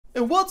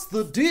And what's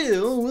the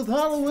deal with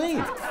Halloween?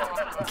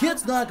 The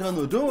kids knock on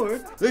the door,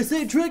 they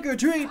say trick or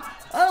treat.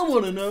 I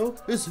want to know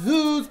is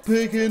who's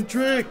picking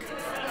trick?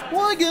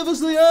 Why give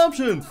us the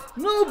option?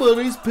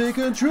 Nobody's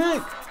picking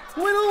trick.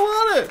 We don't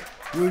want it.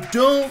 We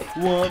don't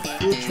want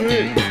the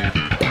trick.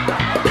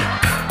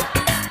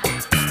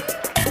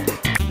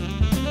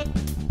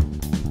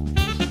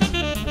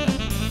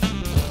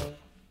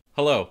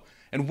 Hello,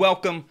 and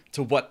welcome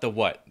to What the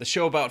What, the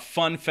show about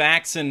fun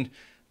facts and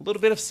a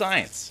little bit of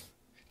science.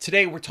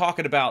 Today we're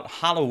talking about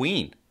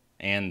Halloween,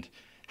 and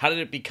how did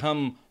it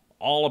become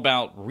all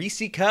about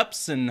Reese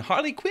cups and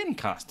Harley Quinn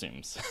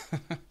costumes?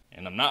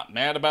 And I'm not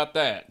mad about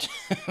that.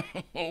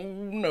 Oh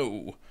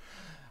no.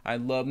 I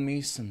love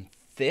me some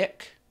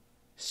thick,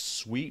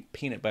 sweet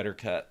peanut butter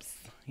cups.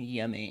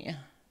 Yummy.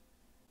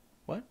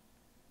 What?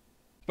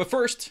 But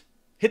first,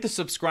 hit the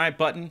subscribe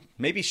button,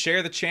 maybe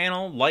share the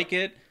channel, like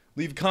it,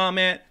 leave a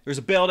comment. There's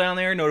a bell down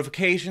there,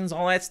 notifications,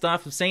 all that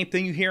stuff. The same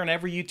thing you hear on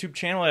every YouTube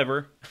channel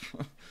ever.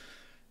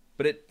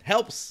 But it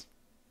helps.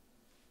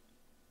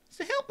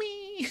 So help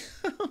me.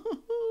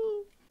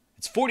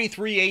 It's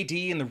 43 AD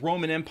and the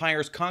Roman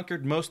Empire's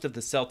conquered most of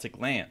the Celtic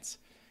lands.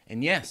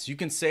 And yes, you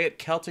can say it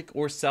Celtic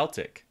or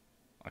Celtic,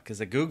 because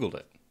I Googled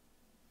it.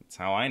 That's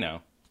how I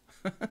know.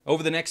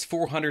 Over the next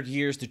 400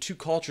 years, the two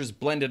cultures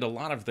blended a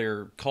lot of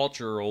their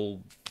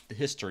cultural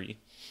history.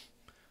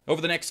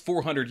 Over the next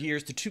 400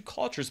 years, the two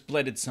cultures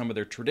blended some of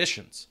their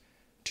traditions.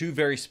 Two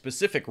very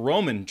specific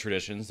Roman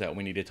traditions that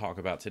we need to talk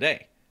about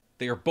today.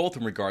 They are both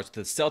in regards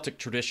to the Celtic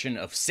tradition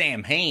of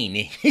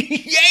Samhain.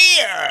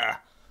 Yeah!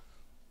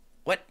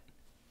 What?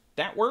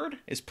 That word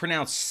is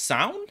pronounced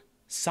sound?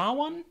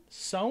 Samhain?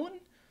 Samhain?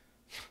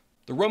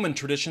 The Roman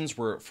traditions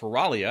were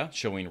Feralia,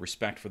 showing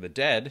respect for the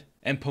dead,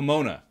 and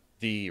Pomona,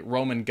 the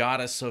Roman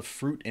goddess of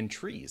fruit and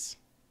trees.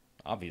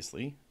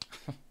 Obviously.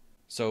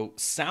 So,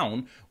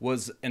 Samhain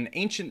was an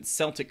ancient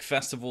Celtic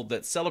festival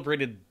that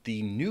celebrated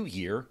the New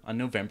Year on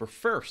November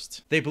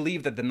 1st. They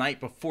believed that the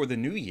night before the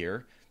New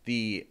Year,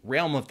 the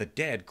realm of the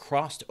dead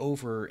crossed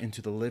over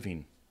into the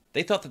living.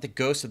 They thought that the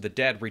ghosts of the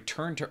dead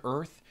returned to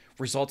Earth,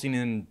 resulting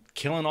in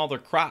killing all their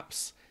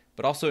crops,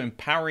 but also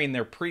empowering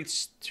their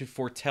priests to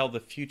foretell the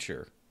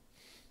future.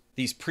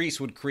 These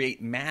priests would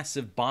create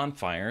massive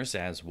bonfires,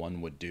 as one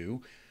would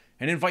do,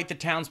 and invite the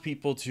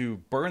townspeople to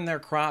burn their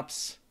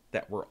crops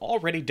that were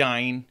already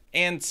dying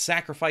and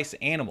sacrifice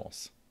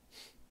animals.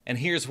 And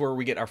here's where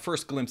we get our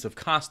first glimpse of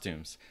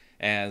costumes,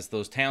 as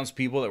those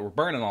townspeople that were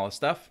burning all this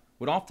stuff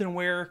would often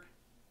wear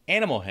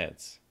animal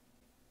heads.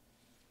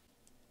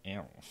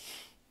 Ew.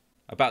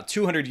 About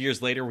 200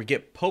 years later, we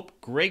get Pope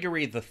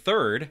Gregory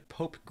III,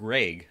 Pope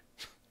Greg,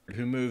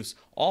 who moves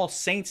All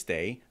Saints'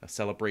 Day, a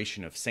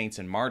celebration of saints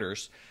and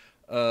martyrs,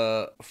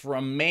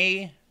 from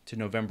May to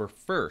November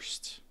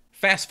 1st.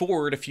 Fast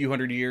forward a few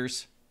hundred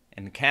years,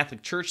 and the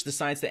Catholic Church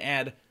decides to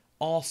add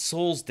All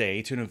Souls'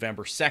 Day to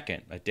November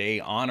 2nd, a day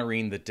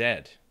honoring the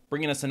dead,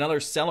 bringing us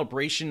another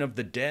celebration of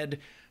the dead,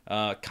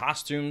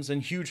 costumes,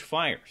 and huge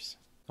fires.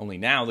 Only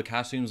now the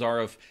costumes are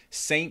of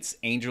saints,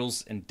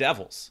 angels, and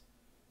devils.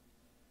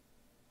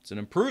 It's an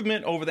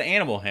improvement over the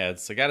animal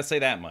heads, I gotta say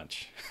that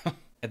much.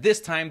 At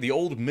this time, the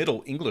Old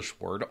Middle English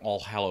word,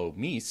 All Hallows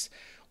Eve,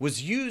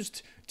 was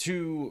used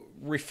to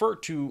refer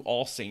to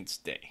All Saints'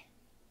 Day.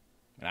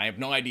 And I have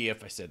no idea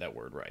if I said that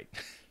word right.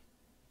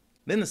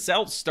 Then the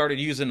Celts started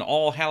using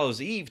All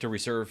Hallows Eve to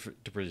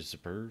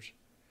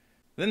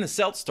Then the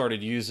Celts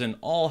started using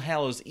All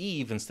Hallows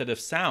Eve instead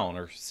of Samhain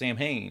or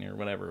Samhain or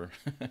whatever.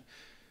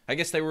 I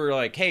guess they were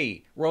like,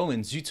 hey,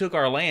 Romans, you took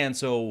our land,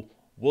 so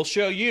we'll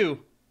show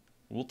you.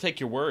 We'll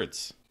take your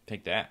words.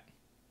 Take that.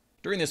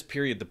 During this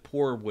period, the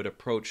poor would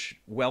approach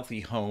wealthy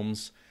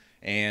homes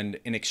and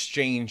in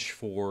exchange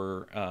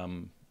for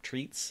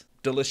treats,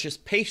 delicious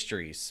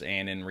pastries.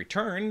 And in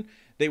return,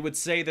 they would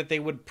say that they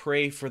would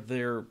pray for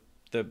the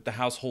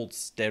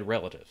household's dead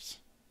relatives.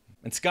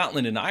 In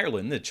Scotland and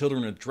Ireland, the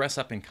children would dress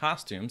up in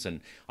costumes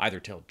and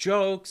either tell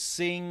jokes,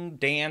 sing,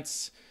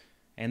 dance,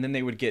 and then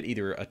they would get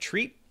either a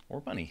treat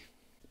or money.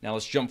 Now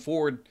let's jump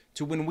forward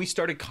to when we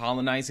started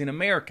colonizing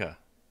America,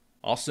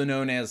 also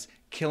known as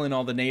killing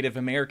all the Native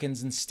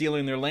Americans and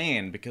stealing their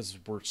land because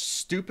we're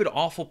stupid,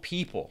 awful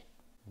people.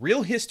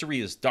 Real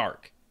history is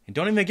dark, and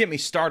don't even get me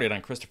started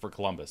on Christopher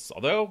Columbus,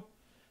 although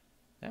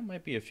that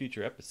might be a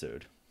future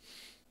episode.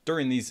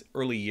 During these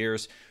early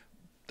years,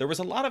 there was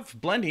a lot of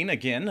blending,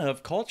 again,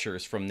 of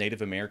cultures from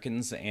Native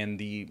Americans and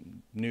the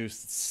new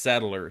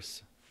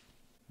settlers.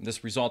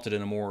 This resulted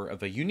in a more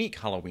of a unique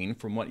Halloween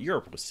from what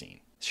Europe was seeing.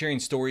 Sharing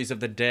stories of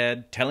the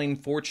dead, telling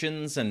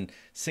fortunes, and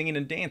singing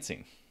and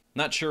dancing.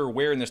 Not sure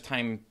where in this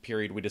time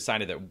period we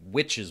decided that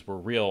witches were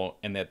real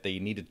and that they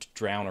needed to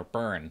drown or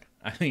burn.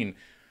 I mean,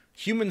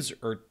 humans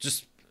are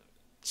just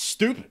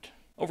stupid.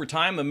 Over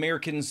time,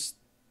 Americans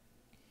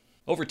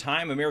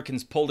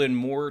pulled in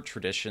more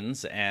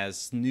traditions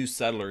as new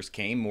settlers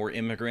came, more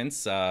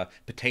immigrants,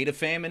 potato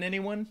famine,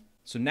 anyone?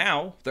 So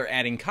now they're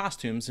adding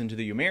costumes into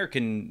the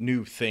American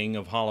new thing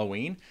of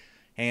Halloween,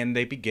 and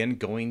they begin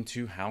going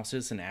to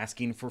houses and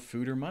asking for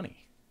food or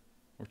money.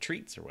 or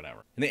treats or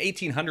whatever. In the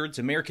 1800s,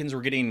 Americans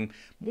were getting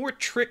more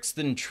tricks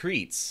than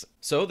treats,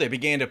 so they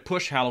began to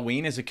push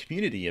Halloween as a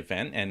community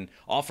event and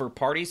offer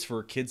parties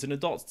for kids and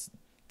adults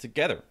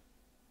together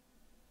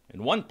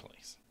in one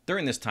place.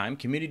 During this time,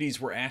 communities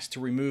were asked to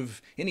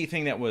remove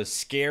anything that was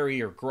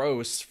scary or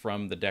gross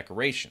from the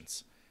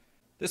decorations.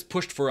 This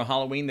pushed for a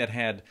Halloween that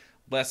had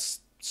less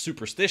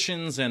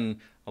superstitions and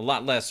a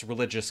lot less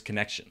religious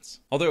connections.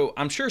 Although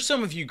I'm sure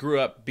some of you grew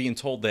up being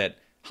told that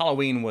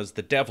Halloween was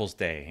the devil's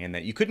day and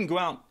that you couldn't go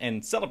out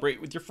and celebrate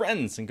with your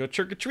friends and go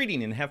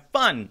trick-or-treating and have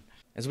fun.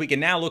 As we can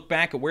now look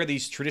back at where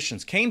these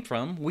traditions came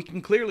from, we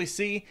can clearly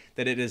see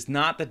that it is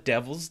not the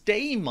devil's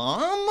day,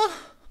 Mom.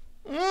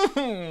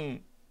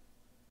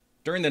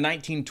 During the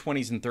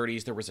 1920s and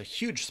 30s, there was a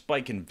huge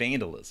spike in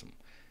vandalism,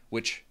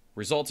 which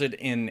resulted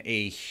in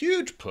a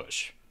huge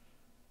push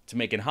to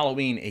making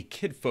Halloween a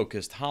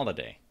kid-focused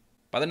holiday.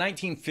 By the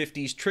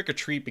 1950s,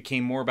 trick-or-treat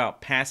became more about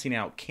passing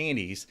out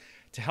candies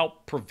to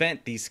help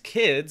prevent these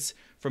kids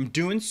from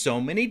doing so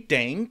many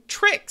dang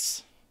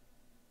tricks.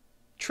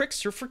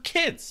 Tricks are for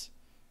kids.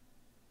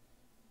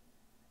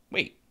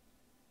 Wait,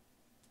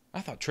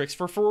 I thought tricks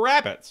were for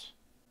rabbits.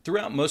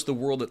 Throughout most of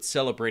the world that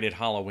celebrated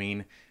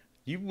Halloween,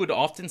 you would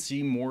often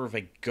see more of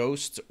a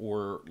ghost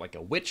or like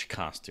a witch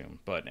costume,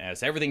 but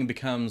as everything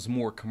becomes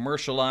more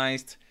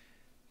commercialized,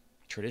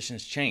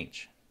 traditions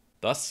change,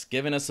 thus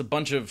giving us a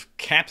bunch of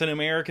Captain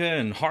America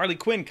and Harley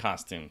Quinn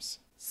costumes.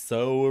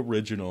 So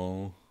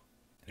original.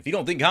 If you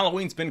don't think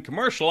Halloween's been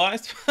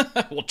commercialized,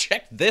 well,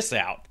 check this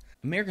out.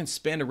 Americans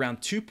spend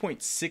around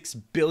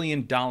 $2.6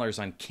 billion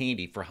on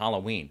candy for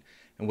Halloween,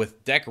 and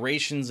with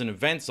decorations and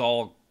events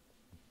all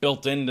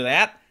built into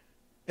that,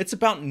 it's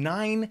about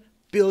 $9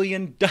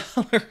 billion.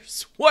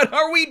 What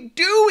are we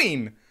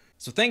doing?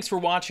 So thanks for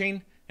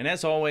watching, and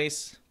as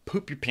always,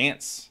 poop your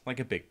pants like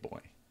a big boy.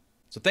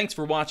 So thanks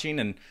for watching,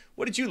 and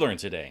what did you learn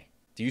today?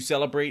 Do you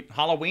celebrate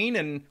Halloween,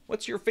 and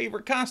what's your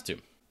favorite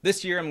costume?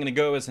 This year I'm going to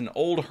go as an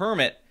old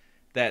hermit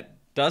that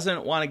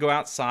doesn't want to go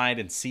outside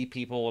and see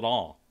people at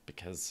all,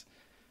 because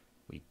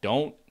we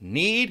don't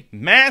need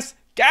mass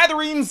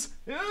gatherings.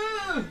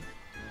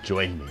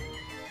 Join me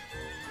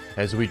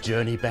as we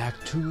journey back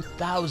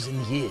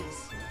 2,000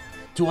 years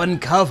to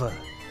uncover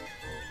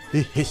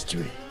the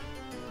history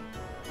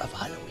of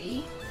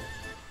Halloween.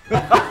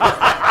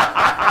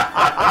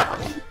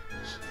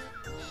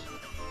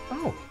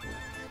 Oh,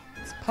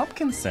 it's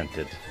pumpkin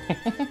scented.